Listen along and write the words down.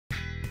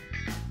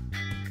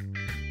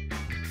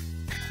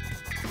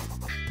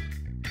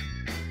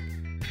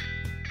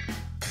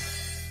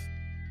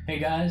Hey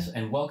guys,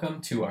 and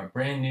welcome to our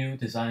brand new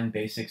Design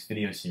Basics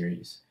video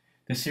series.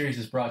 This series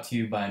is brought to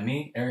you by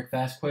me, Eric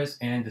Vasquez,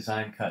 and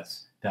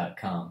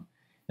DesignCuts.com.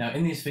 Now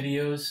in these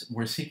videos,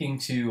 we're seeking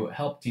to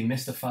help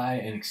demystify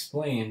and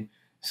explain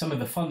some of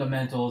the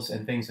fundamentals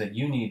and things that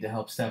you need to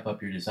help step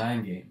up your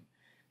design game.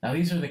 Now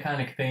these are the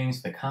kind of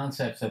things, the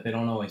concepts that they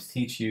don't always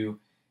teach you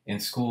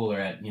in school or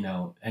at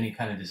any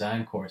kind of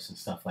design course and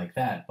stuff like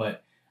that,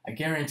 but I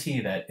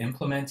guarantee that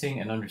implementing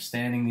and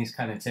understanding these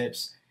kind of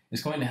tips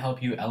is going to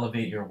help you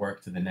elevate your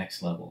work to the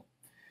next level.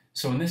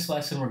 So in this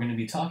lesson, we're going to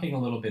be talking a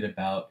little bit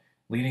about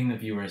leading the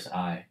viewer's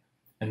eye.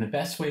 And the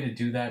best way to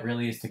do that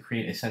really is to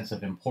create a sense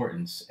of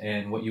importance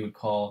and what you would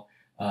call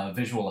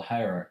visual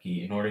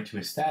hierarchy in order to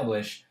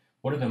establish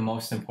what are the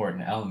most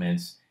important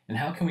elements and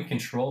how can we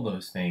control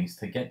those things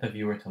to get the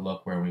viewer to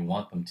look where we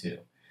want them to.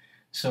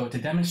 So to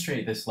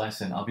demonstrate this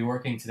lesson, I'll be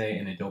working today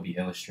in Adobe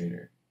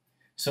Illustrator.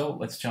 So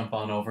let's jump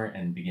on over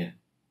and begin.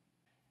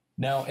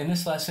 Now, in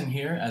this lesson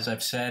here, as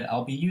I've said,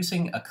 I'll be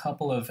using a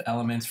couple of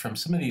elements from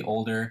some of the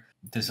older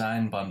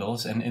design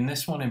bundles, and in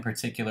this one in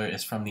particular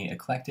is from the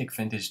Eclectic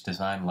Vintage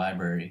Design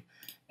Library,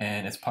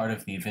 and it's part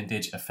of the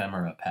Vintage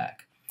Ephemera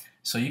pack.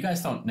 So you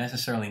guys don't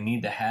necessarily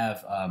need to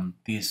have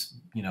these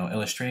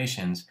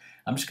illustrations.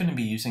 I'm just going to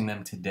be using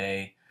them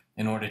today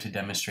in order to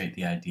demonstrate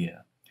the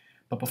idea.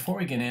 But before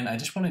we get in, I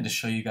just wanted to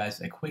show you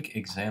guys a quick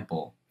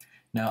example.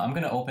 Now, I'm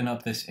going to open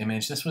up this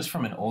image. This was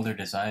from an older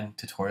design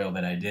tutorial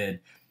that I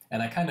did.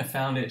 And I kind of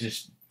found it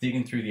just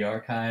digging through the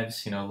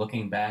archives,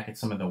 looking back at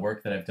some of the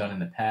work that I've done in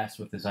the past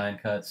with design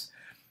cuts.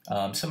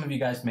 Some of you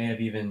guys may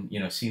have even,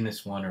 seen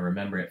this one or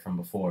remember it from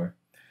before.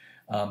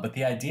 But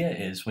the idea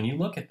is when you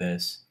look at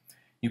this,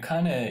 you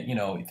kind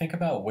of, think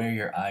about where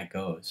your eye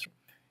goes.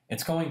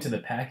 It's going to the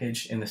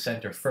package in the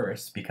center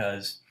first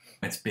because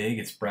it's big,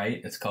 it's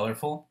bright, it's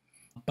colorful.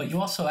 But you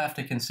also have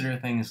to consider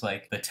things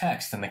like the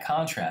text and the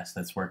contrast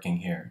that's working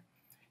here.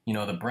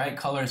 The bright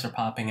colors are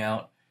popping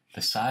out.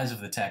 The size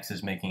of the text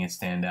is making it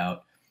stand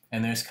out,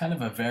 and there's kind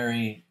of a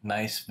very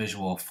nice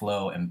visual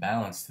flow and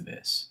balance to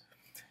this.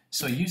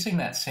 So using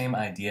that same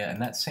idea and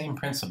that same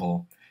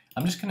principle,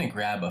 I'm just going to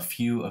grab a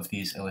few of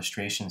these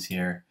illustrations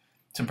here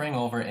to bring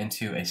over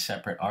into a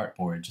separate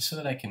artboard, just so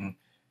that I can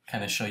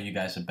kind of show you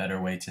guys a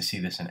better way to see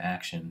this in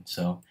action.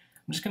 So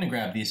I'm just going to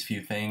grab these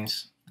few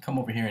things, come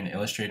over here in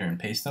Illustrator and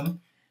paste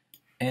them,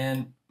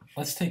 and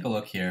let's take a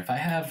look here. If I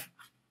have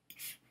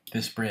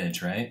this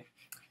bridge, right,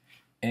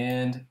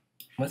 and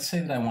let's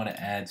say that I want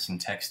to add some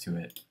text to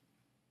it.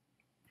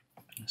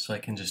 So I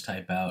can just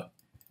type out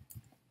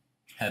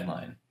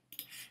headline.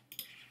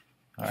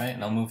 All right,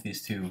 and I'll move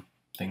these two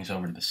things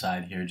over to the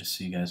side here just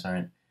so you guys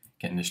aren't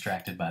getting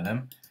distracted by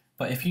them.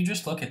 But if you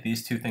just look at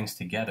these two things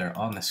together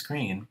on the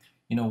screen,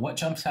 what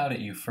jumps out at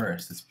you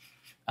first? It's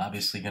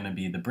obviously going to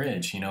be the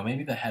bridge.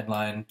 Maybe the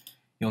headline,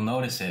 you'll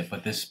notice it,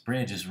 but this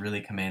bridge is really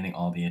commanding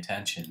all the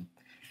attention.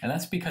 And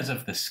that's because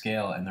of the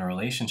scale and the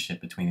relationship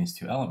between these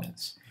two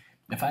elements.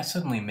 If I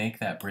suddenly make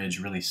that bridge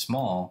really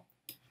small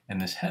and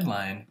this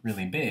headline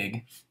really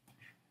big,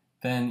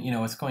 then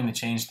it's going to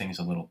change things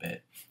a little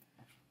bit.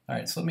 All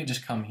right, so let me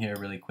just come here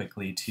really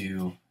quickly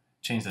to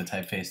change the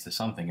typeface to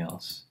something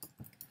else.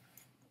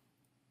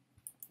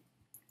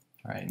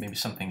 All right, maybe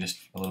something just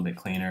a little bit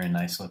cleaner and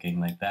nice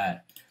looking like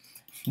that.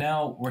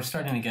 Now we're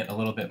starting to get a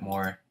little bit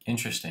more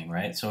interesting,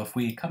 right? So if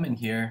we come in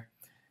here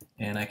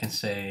and I can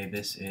say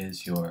this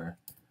is your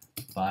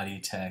body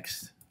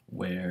text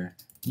where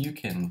you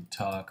can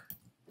talk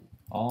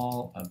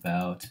all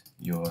about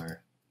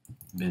your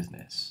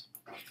business.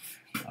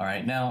 All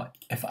right, now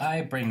if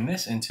I bring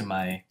this into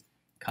my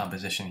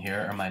composition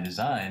here or my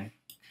design,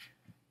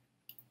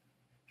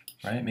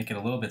 right, make it a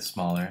little bit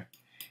smaller,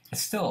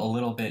 it's still a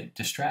little bit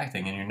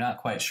distracting and you're not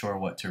quite sure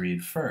what to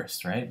read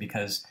first, right?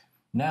 Because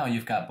now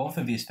you've got both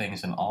of these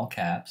things in all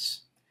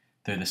caps,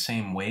 they're the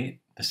same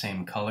weight, the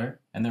same color,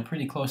 and they're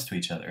pretty close to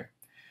each other.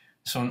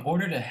 So in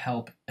order to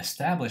help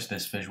establish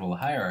this visual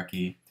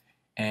hierarchy,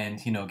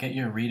 and get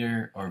your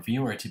reader or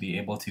viewer to be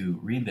able to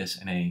read this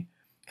in a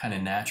kind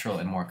of natural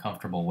and more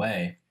comfortable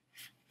way,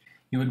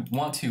 you would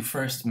want to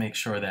first make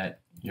sure that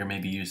you're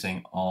maybe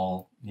using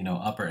all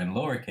upper and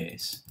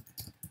lowercase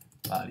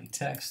body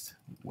text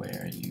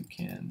where you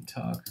can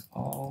talk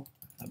all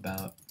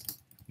about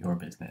your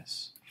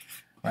business.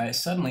 Right?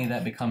 Suddenly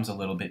that becomes a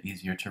little bit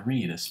easier to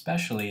read,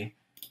 especially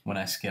when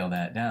I scale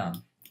that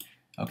down.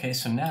 Okay,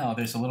 so now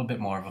there's a little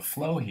bit more of a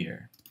flow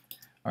here.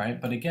 All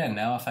right, but again,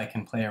 now if I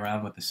can play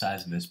around with the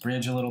size of this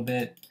bridge a little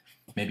bit,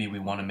 maybe we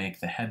want to make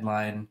the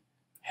headline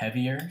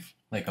heavier,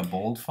 like a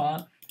bold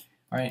font.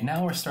 All right,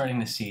 now we're starting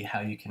to see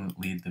how you can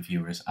lead the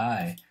viewer's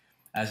eye,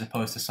 as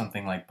opposed to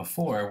something like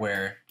before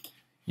where,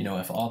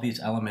 if all these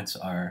elements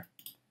are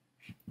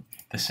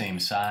the same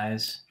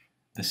size,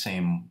 the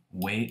same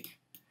weight,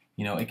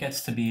 it gets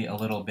to be a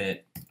little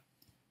bit,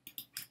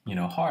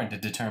 hard to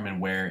determine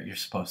where you're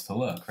supposed to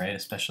look, right?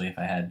 Especially if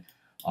I had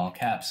all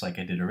caps like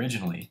I did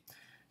originally.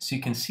 So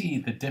you can see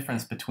the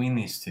difference between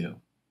these two.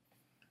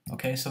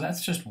 Okay, so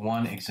that's just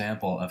one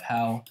example of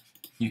how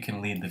you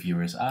can lead the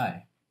viewer's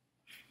eye.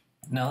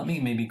 Now let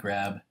me maybe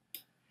grab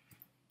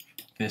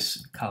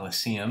this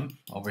Colosseum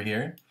over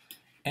here,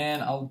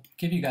 and I'll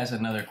give you guys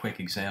another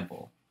quick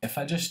example. If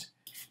I just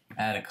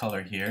add a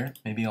color here,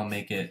 maybe I'll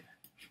make it,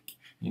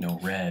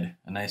 red,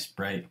 a nice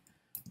bright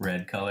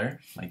red color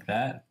like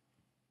that.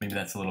 Maybe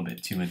that's a little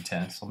bit too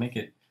intense. I'll make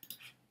it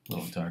a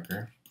little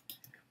darker.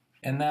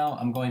 And now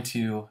I'm going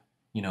to,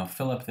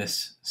 fill up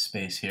this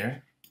space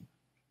here.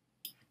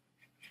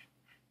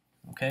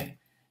 Okay.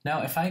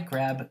 Now if I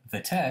grab the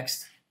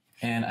text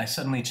and I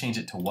suddenly change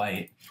it to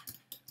white,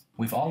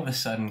 we've all of a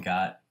sudden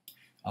got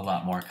a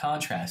lot more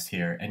contrast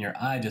here, and your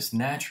eye just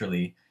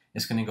naturally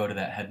is going to go to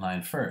that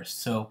headline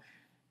first. So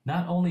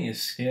not only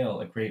is scale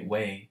a great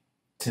way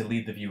to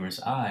lead the viewer's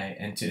eye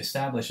and to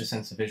establish a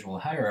sense of visual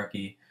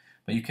hierarchy,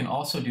 but you can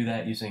also do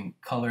that using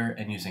color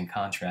and using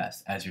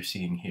contrast, as you're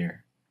seeing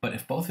here. But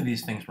if both of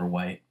these things were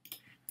white,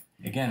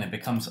 again, it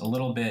becomes a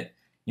little bit,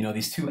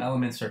 these two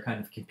elements are kind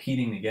of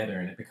competing together,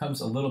 and it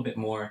becomes a little bit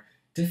more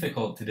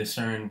difficult to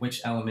discern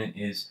which element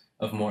is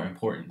of more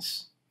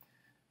importance.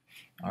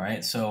 All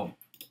right, so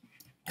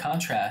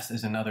contrast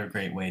is another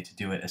great way to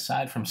do it,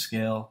 aside from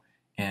scale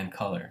and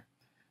color.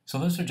 So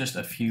those are just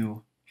a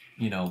few,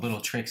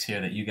 little tricks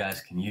here that you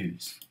guys can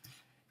use.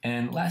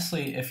 And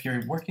lastly, if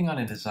you're working on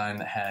a design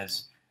that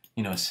has,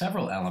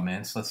 several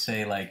elements, let's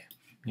say like,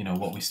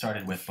 what we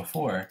started with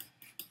before,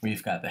 where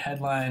you've got the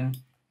headline,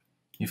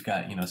 you've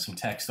got, some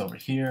text over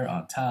here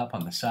on top,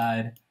 on the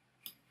side,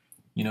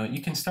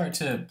 you can start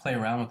to play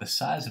around with the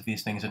size of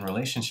these things in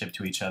relationship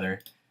to each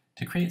other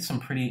to create some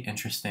pretty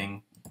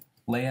interesting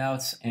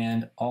layouts,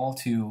 and all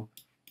to,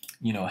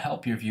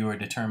 help your viewer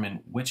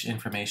determine which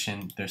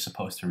information they're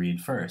supposed to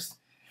read first.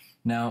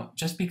 Now,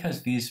 just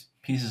because these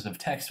pieces of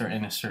text are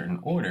in a certain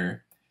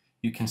order,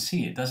 you can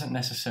see it doesn't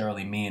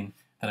necessarily mean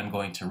that I'm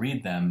going to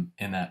read them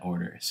in that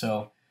order.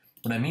 So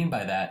what I mean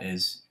by that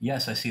is,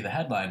 yes, I see the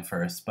headline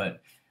first,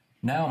 but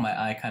now my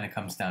eye kind of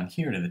comes down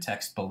here to the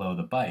text below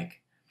the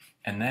bike,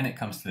 and then it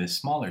comes to this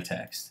smaller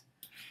text.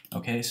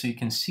 Okay, so you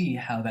can see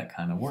how that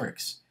kind of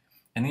works.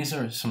 And these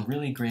are some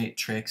really great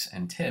tricks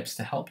and tips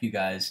to help you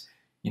guys,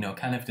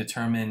 kind of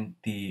determine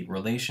the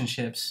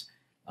relationships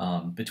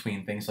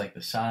between things like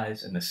the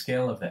size and the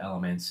scale of the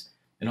elements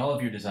in all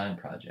of your design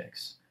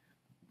projects.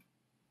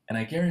 And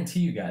I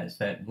guarantee you guys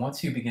that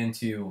once you begin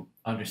to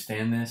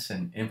understand this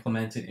and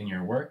implement it in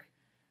your work,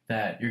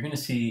 that you're going to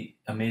see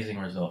amazing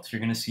results. You're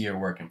going to see your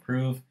work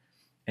improve,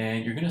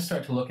 and you're going to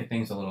start to look at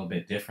things a little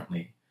bit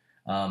differently.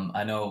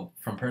 I know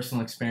from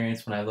personal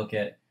experience, when I look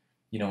at,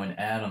 an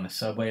ad on the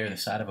subway or the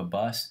side of a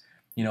bus,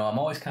 I'm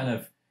always kind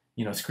of,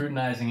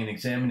 scrutinizing and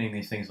examining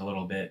these things a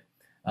little bit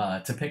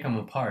to pick them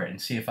apart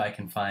and see if I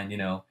can find,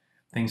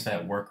 things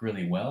that work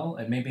really well,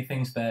 and maybe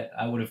things that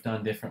I would have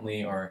done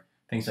differently, or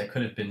things that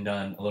could have been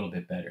done a little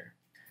bit better.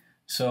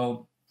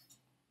 So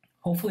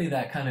hopefully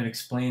that kind of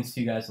explains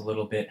to you guys a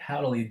little bit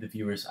how to lead the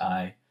viewer's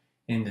eye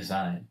in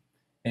design.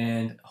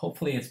 And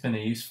hopefully it's been a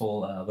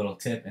useful little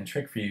tip and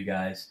trick for you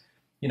guys.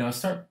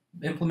 Start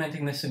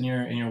implementing this in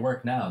your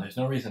work now. There's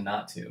no reason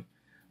not to.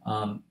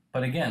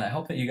 But again, I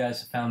hope that you guys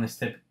have found this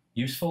tip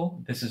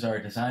useful. This is our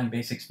Design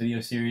Basics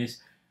video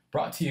series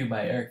brought to you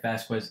by Eric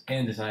Vasquez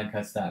and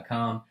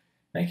DesignCuts.com.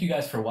 Thank you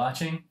guys for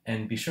watching,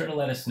 and be sure to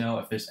let us know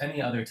if there's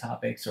any other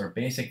topics or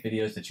basic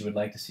videos that you would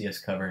like to see us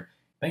cover.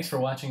 Thanks for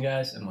watching,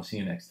 guys, and we'll see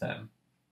you next time.